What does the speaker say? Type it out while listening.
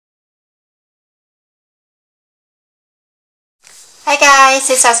Hi guys,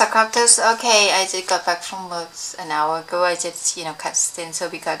 it's our subscribers. Okay, I just got back from work an hour ago. I just cut stencil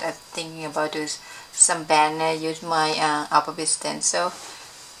because I'm thinking about do some banner use my alphabet stencil.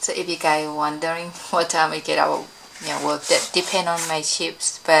 So if you guys wondering what time I get out work, that depend on my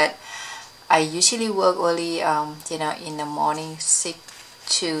shifts. But I usually work early in the morning 6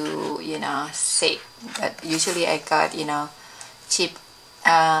 to 6. But usually I got shift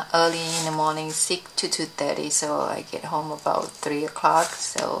early in the morning 6 to 2:30, so I get home about 3 o'clock.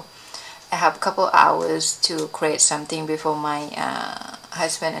 So I have a couple hours to create something before my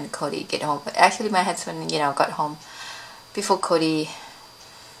husband and Cody get home. But actually my husband got home before Cody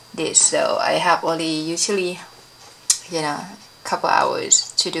did, so I have only usually couple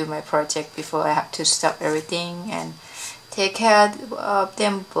hours to do my project before I have to stop everything and take care of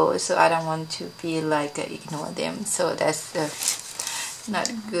them both. So I don't want to be like ignore them, so that's the not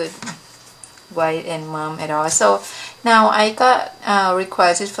good wife and mom at all. So now I got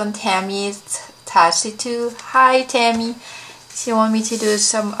requested from Tammy Tacitu. Hi Tammy, she want me to do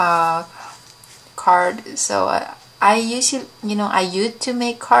some card. So I usually I used to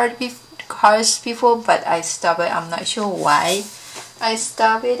make cards before, but I stopped it. I'm not sure why I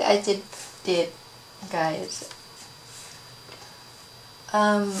stopped it. I did guys.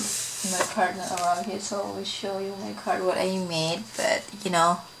 My partner around here, so I will show you my card what I made. But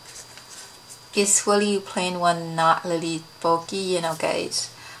it's really plain one, not really bulky, guys.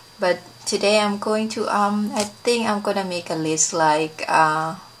 But today I'm going to I think I'm gonna make a list, like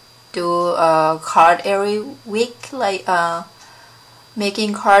do a card every week, like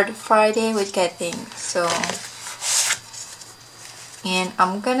making card Friday, which I think so. And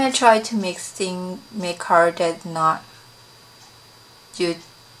I'm gonna try to make card that not use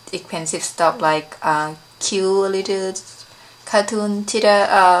expensive stuff, like cute little cartoon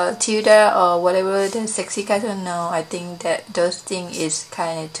Tilda or whatever, the sexy cartoon. No, I think that those things is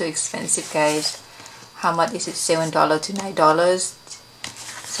kind of too expensive, guys. How much is it? $7 to $9.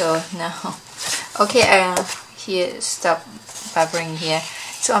 So no. Okay, here, stop bubbling here.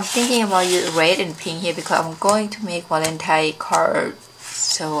 So I'm thinking about use red and pink here because I'm going to make Valentine card.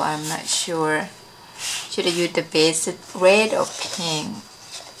 So I'm not sure. Should I use the basic red or pink?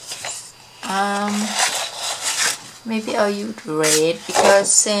 Maybe I'll use red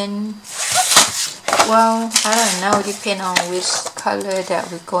because then, well, I don't know, depend on which color that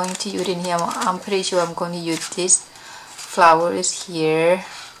we're going to use in here. I'm pretty sure I'm going to use this flowers here.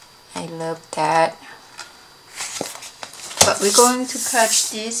 I love that. But we're going to cut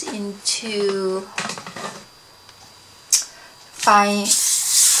this into 5.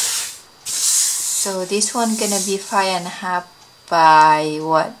 So this one gonna be 5.5 by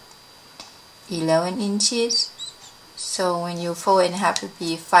what? 11 inches. So when you fold in half, it will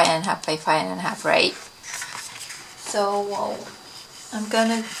be 5.5 by 5.5, right? So I'm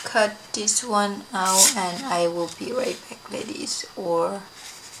gonna cut this one out and I will be right back, ladies. Or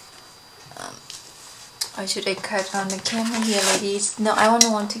should I cut on the camera here, ladies? No, I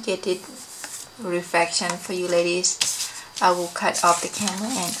don't want to get it reflection for you, ladies. I will cut off the camera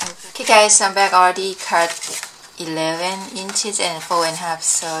and okay guys, I'm back. Already cut 11 inches and 4.5.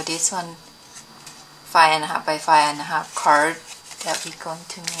 So this one 5.5 by 5.5 card that we're going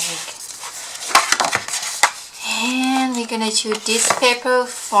to make. And we're gonna choose this paper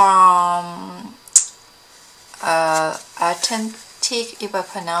from Authentic, if I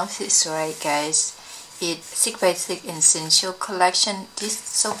pronounce it right, guys. It's 6 by 6 Essential Collection. This is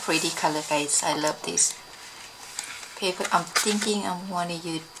so pretty color, guys. I love this paper. I'm thinking I want to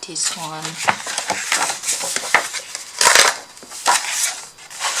use this one.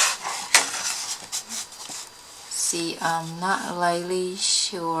 See, I'm not really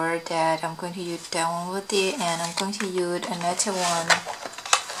sure that I'm going to use that one with it, and I'm going to use another one.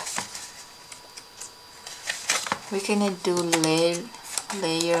 We're gonna do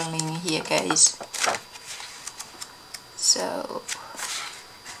layering here, guys. So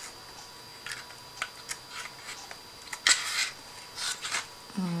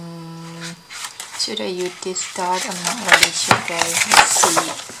should I use this dot? I'm not really sure, guys. Let's see.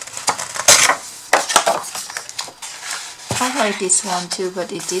 I like this one too,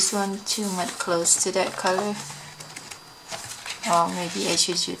 but is this one too much close to that color? Or maybe I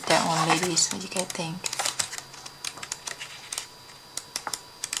should use that one, ladies. What do you guys think?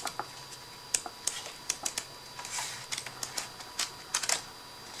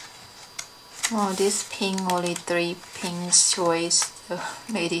 Oh, this pink, only 3 pink choice, so,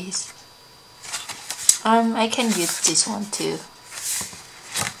 ladies. I can use this one too.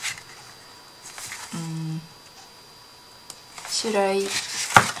 Should I?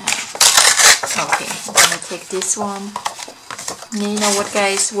 Okay, I'm gonna take this one You know what,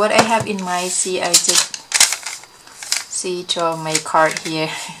 guys, what I have in my I just draw my card here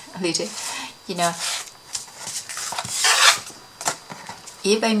a little, you know,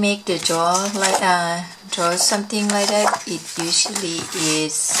 if I make the draw something like that, it usually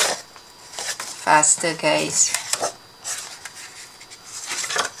is faster, guys.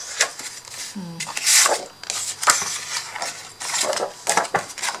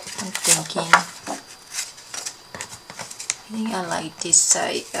 I'm thinking, I think I like this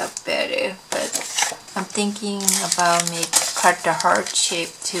side better, but I'm thinking about cut the heart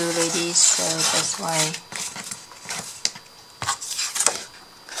shape too, ladies, so that's why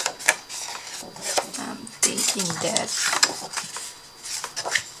I'm thinking that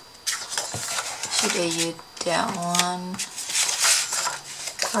should I use that one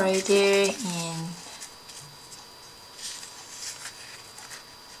right there, and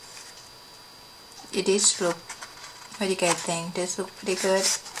it is look, what do you guys think? This look pretty good.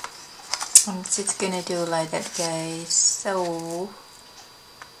 I'm just gonna do like that, guys. So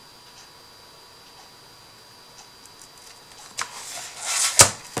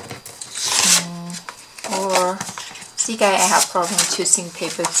or see, guys, I have problem choosing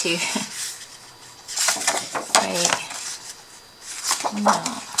paper too. Right? No,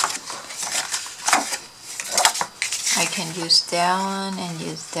 I can use that one and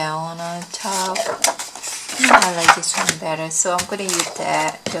use that one on top. I like this one better, so I'm gonna use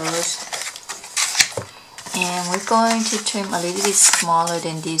those. And we're going to trim a little bit smaller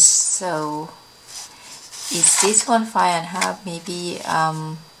than this. So is this one 5.5, maybe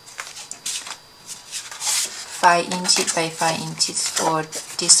 5 inches by 5 inches for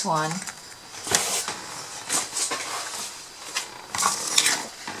this one.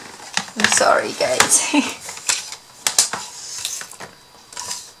 I'm sorry, guys.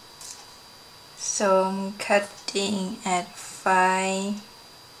 So I'm cutting at 5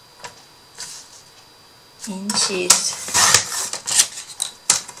 inches.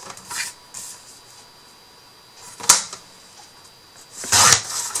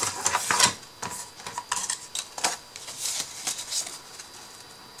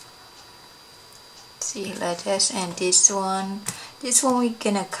 See, like this. And this one we're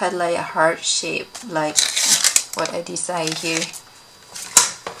gonna cut like a heart shape, like what I decided here.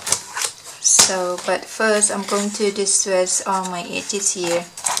 So, but first I'm going to distress all my edges here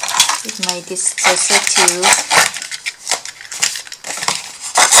with my distresser tool.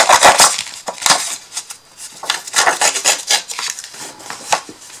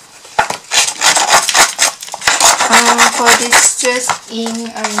 For distress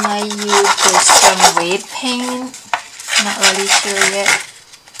ink, I might use some red paint. Not really sure yet.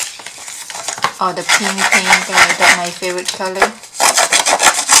 Or the pink paint, that's my favorite color.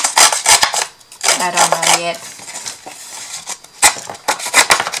 I don't know yet.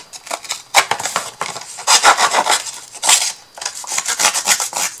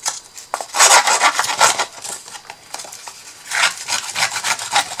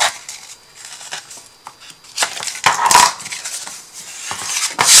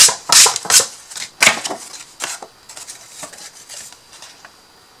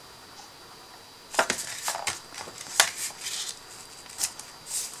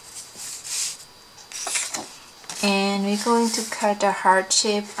 And we're going to cut a heart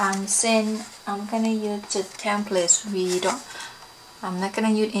shape. I'm gonna use the templates. I'm not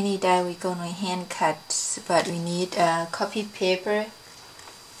gonna use any die. We're gonna hand cut, but we need a copy paper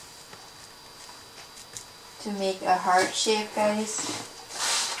to make a heart shape, guys.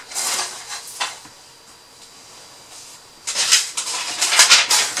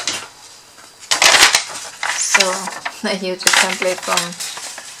 So I use the template from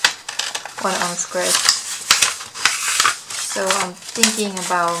 1 ounce squares. So I'm thinking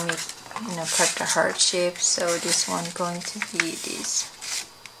about cut the heart shape. So this one going to be this.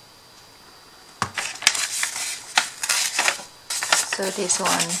 So this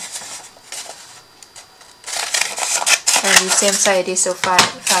one, and the same side is so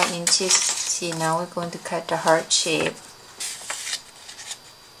 5 inches. See, now we're going to cut the heart shape.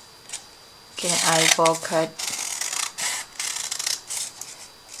 Get an eyeball cut.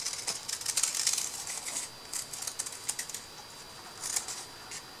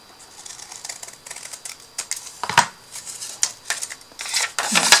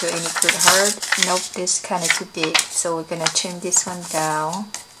 Any good heart. Nope, this is kind of too big, so we're gonna trim this one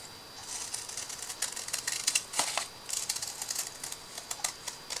down.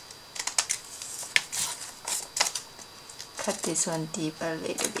 Cut this one deep a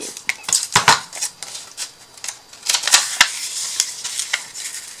little bit.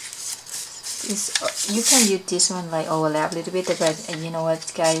 You can use this one like overlap a little bit, but you know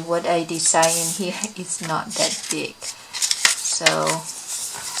what guys, what I design in here is not that big, so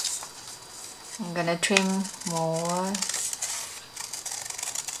I'm gonna trim more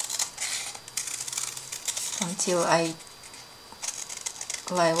until I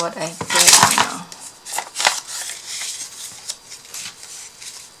like what I get now.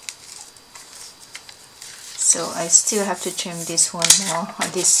 So I still have to trim this one more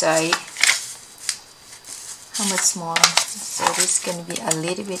on this side. How much more? So this is going to be a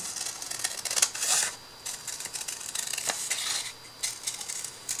little bit.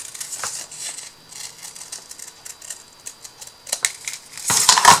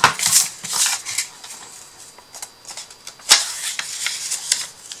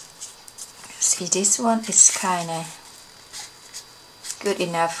 See, this one is kind of good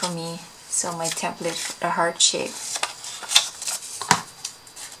enough for me. So my template, the heart shape.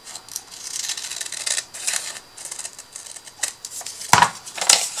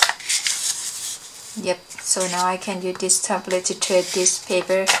 Yep, so now I can use this template to thread this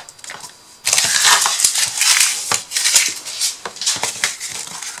paper.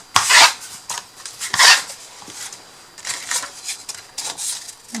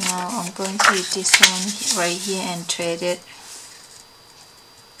 Now I'm going to use this one right here and thread it.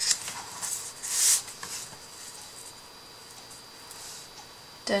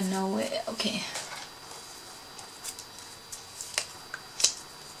 Don't know where, okay.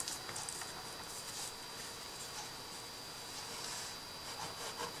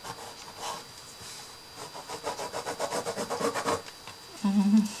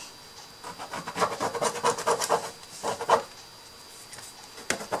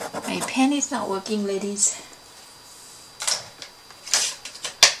 My pen is not working, ladies.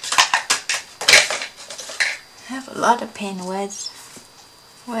 I have a lot of pen. Where'd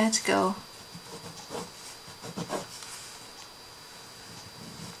it go?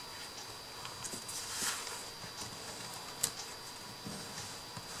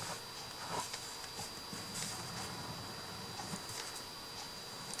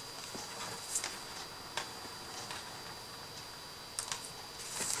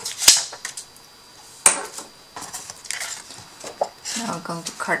 Now we're going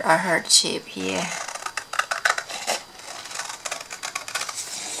to cut our heart shape here.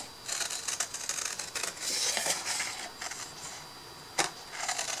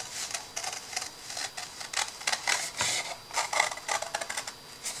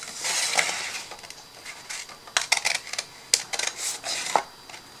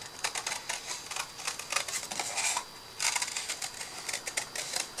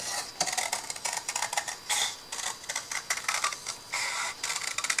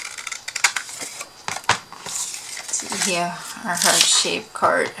 Here, our heart shape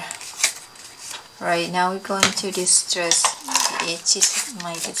card. Right now we're going to distress the edges.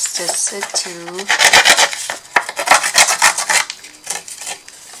 My distressor too.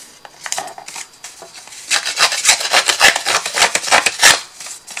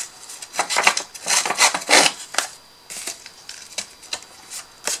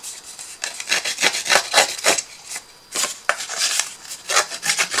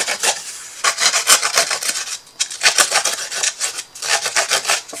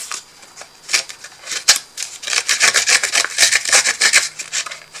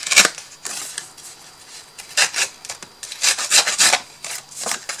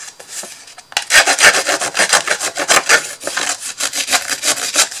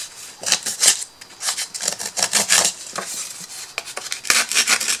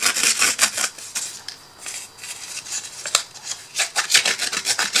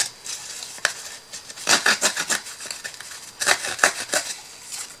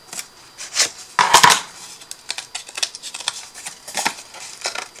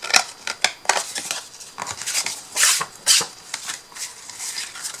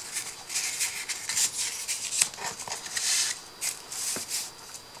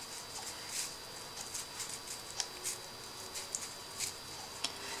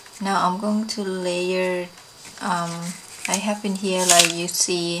 Now I'm going to layer. I have in here, like you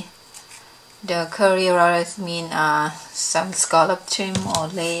see, the curly rollers mean some scallop trim or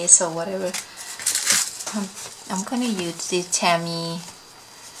lace or whatever. I'm gonna use the Tammy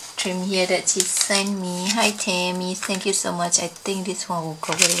trim here that she sent me. Hi Tammy, thank you so much. I think this one will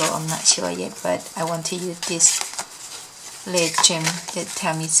go very well. I'm not sure yet, but I want to use this lace trim that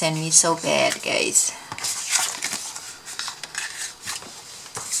Tammy sent me so bad, guys.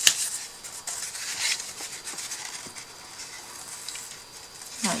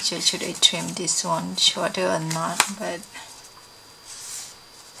 Not sure should I trim this one shorter or not, but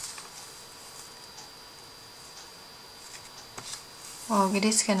Oh, it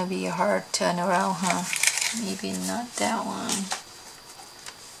is gonna be a hard turnaround, huh? Maybe not that one.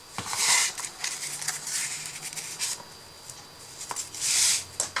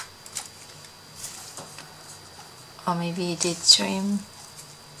 Or maybe you did trim.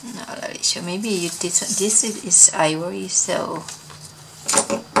 Not really sure. Maybe you did. This is ivory, so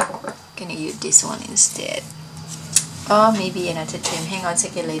gonna use this one instead. Or maybe another trim. Hang on a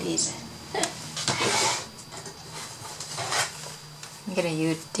second, ladies. I'm gonna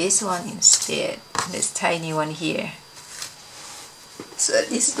use this one instead. This tiny one here. So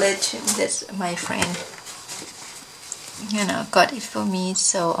this lead trim, that's my friend, got it for me.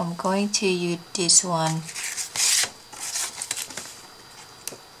 So I'm going to use this one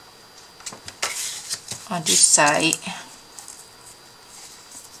on this side.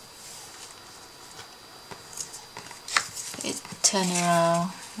 Turn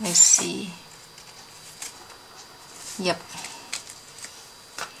around. Let's see. Yep.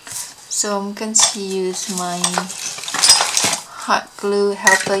 So I'm going to use my hot glue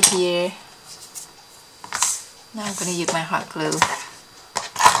helper here. Now I'm going to use my hot glue.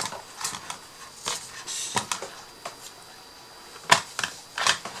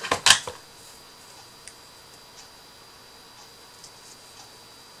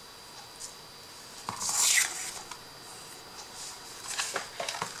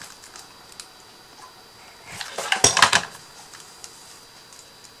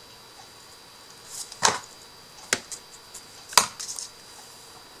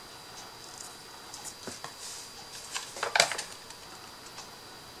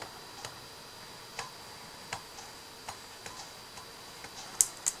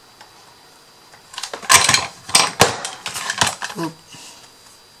 Oop.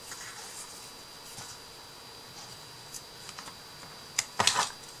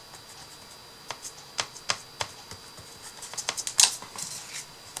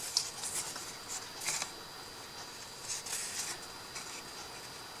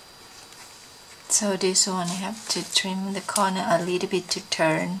 So this one I have to trim the corner a little bit to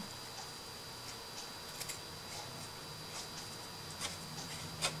turn.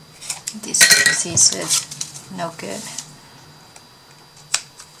 This scissors, no good.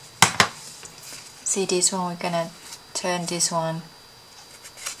 See this one, we're gonna turn this one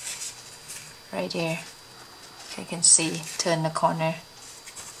right here. I can see, turn the corner.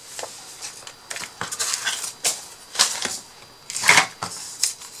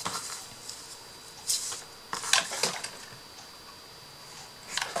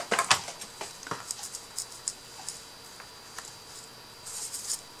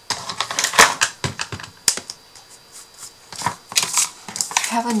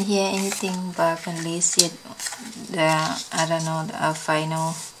 I haven't hear anything but at least yet the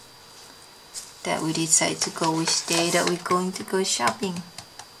final that we decide to go which day that we're going to go shopping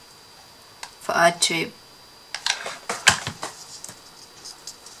for our trip.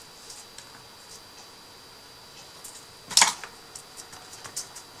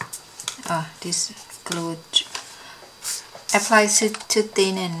 This glue applies it too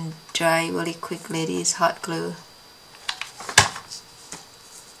thin and dry really quickly. This hot glue.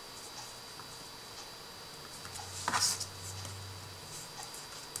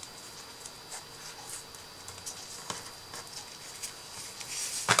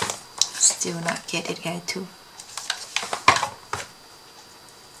 Still not get it here too.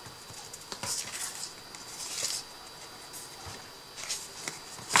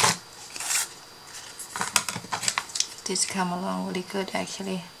 This come along really good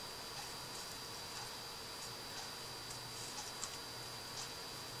actually.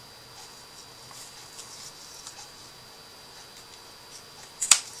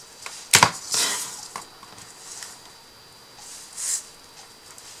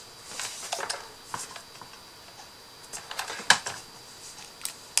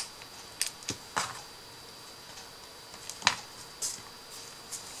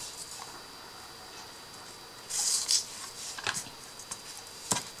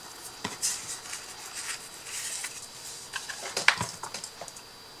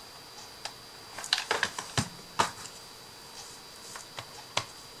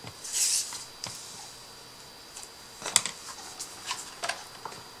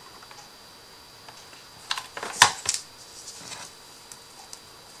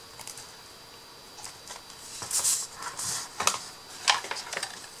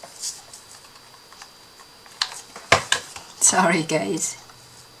 Sorry guys,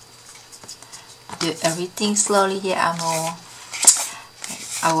 do everything slowly here. I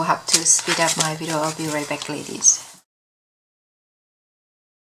will have to speed up my video. I'll be right back, ladies.